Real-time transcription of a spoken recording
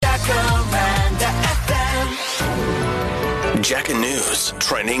Jacka News.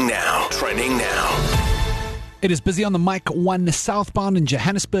 Trending now. It is busy on the Mike 1 southbound in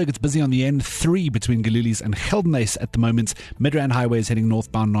Johannesburg. It's busy on the N3 between Galulies and Geldenhuys at the moment. Midrand Highway is heading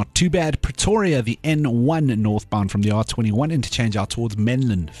northbound, not too bad. Pretoria, the N1 northbound from the R21 interchange out towards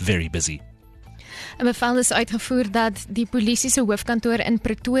Menlyn, very busy. 'n bevel is uitgevoer dat die polisie se hoofkantoor in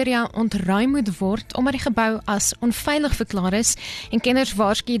Pretoria ontruim moet word omdat die gebou as onveilig verklaar is en kenners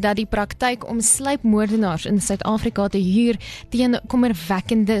waarsku dat die praktyk om sluipmoordenaars in Suid-Afrika te huur teen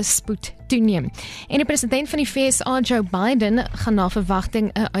kommerwekkende spoed toeneem. En die president van die FSA, Joe Biden, gaan na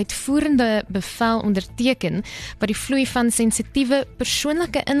verwagting 'n uitvoerende bevel onderteken wat die vloei van sensitiewe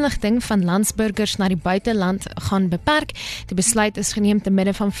persoonlike inligting van landsburgers na die buiteland gaan beperk. Die besluit is geneem te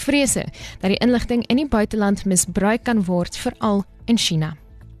midde van vrese dat die inligting in die buiteland misbruik kan word, veral in China.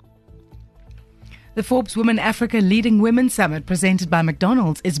 The Forbes Women Africa Leading Women Summit, presented by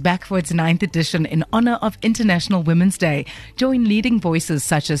McDonald's, is back for its 9th edition in honor of International Women's Day. Join leading voices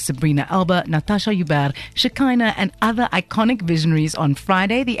such as Sabrina Alba, Natasha Joubert, Shekinah, and other iconic visionaries on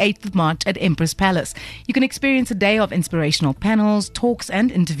Friday, the 8th of March at Empress Palace. You can experience a day of inspirational panels, talks,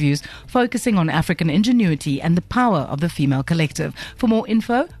 and interviews focusing on African ingenuity and the power of the female collective. For more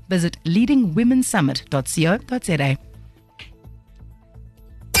info, visit leadingwomensummit.co.za.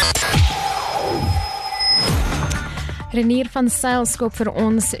 Renier van Sail skop vir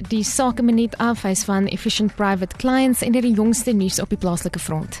ons die sakeminuut af. Hy's van Efficient Private Clients en die jongste nuus op die plaaslike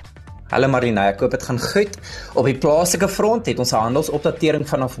front. Hallo Marina, ek hoop dit gaan goed. Op die plaaslike front het ons 'n handelsopdatering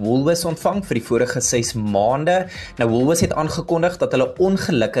vanaf Woolworths ontvang vir die vorige 6 maande. Nou Woolworths het aangekondig dat hulle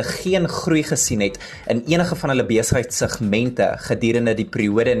ongelukkig geen groei gesien het in enige van hulle besigheidssegmente gedurende die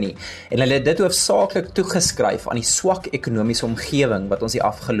periode nie. En hulle het dit hoofsaaklik toegeskryf aan die swak ekonomiese omgewing wat ons die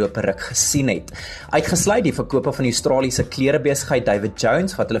afgelope ruk gesien het. Uitgesluit die verkope van die Australiese klerebesigheid David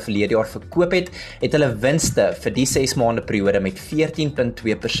Jones wat hulle verlede jaar verkoop het hulle winste vir die 6 maande periode met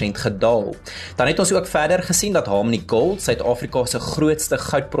 14.2% gedaal. Dan het ons ook verder gesien dat Harmony Gold, Suid-Afrika se grootste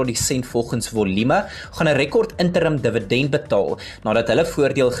goudprodusent volgens volume, gaan 'n rekord interim dividend betaal nadat hulle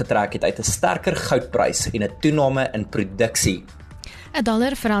voordeel getrek het uit 'n sterker goudprys en 'n toename in produksie. 'n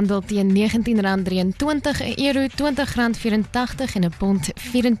dollar verhandel teen R19.23, 'n euro R20.84 en 'n pond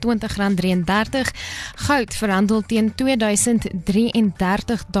R24.33. Goud verhandel teen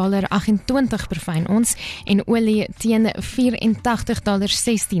 $2033.28 per fyn ons en olie teen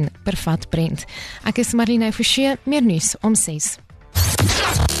 $84.16 per vat Brent. Ek is Marlene Forsie, meer nuus om 6.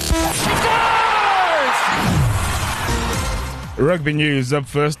 Rugby news up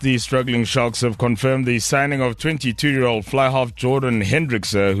first. The struggling Sharks have confirmed the signing of 22-year-old fly-half Jordan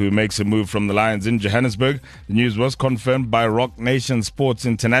Hendrickse, who makes a move from the Lions in Johannesburg. The news was confirmed by Rock Nation Sports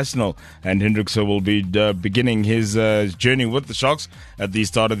International, and Hendrickse will be beginning his journey with the Sharks at the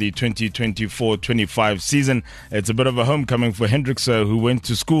start of the 2024-25 season. It's a bit of a homecoming for Hendrickse, who went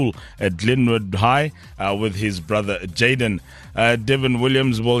to school at Glenwood High with his brother Jaden. Devin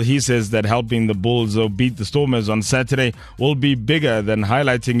Williams, he says that helping the Bulls beat the Stormers on Saturday will be bigger than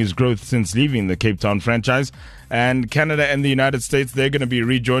highlighting his growth since leaving the Cape Town franchise. And Canada and the United States, they're going to be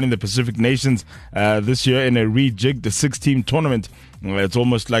rejoining the Pacific Nations this year in a rejigged 6-team tournament. It's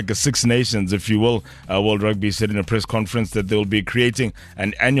almost like a Six Nations, if you will. World Rugby said in a press conference that they will be creating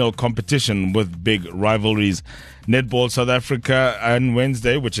an annual competition with big rivalries. Netball South Africa on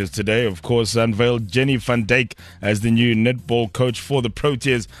Wednesday, which is today, of course, unveiled Jenny van Dijk as the new netball coach for the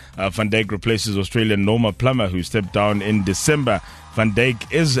Proteas. Van Dijk replaces Australian Norma Plummer, who stepped down in December. Van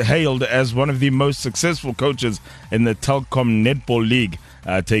Dijk is hailed as one of the most successful coaches in the Telkom Netball League,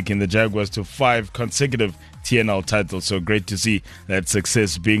 taking the Jaguars to 5 consecutive TNL titles. So great to see that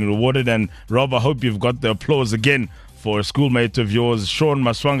success being rewarded. And Rob, I hope you've got the applause again for a schoolmate of yours, Sean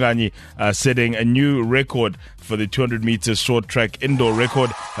Maswanganyi, setting a new record for the 200 meters short track indoor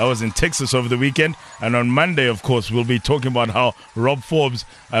record. That was in Texas over the weekend. And on Monday, of course, we'll be talking about how Rob Forbes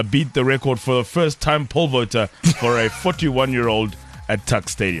beat the record for the first time pole vaulter for a 41-year-old at Tuck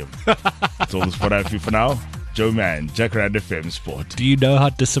Stadium. That's all this for now. Joe Mann, JacarandaFM Sport. Do you know how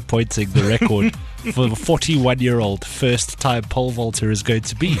disappointing the record for the 41-year-old first-time pole vaulter is going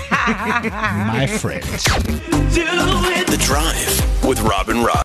to be? My friend. The Drive with Rob and Rob.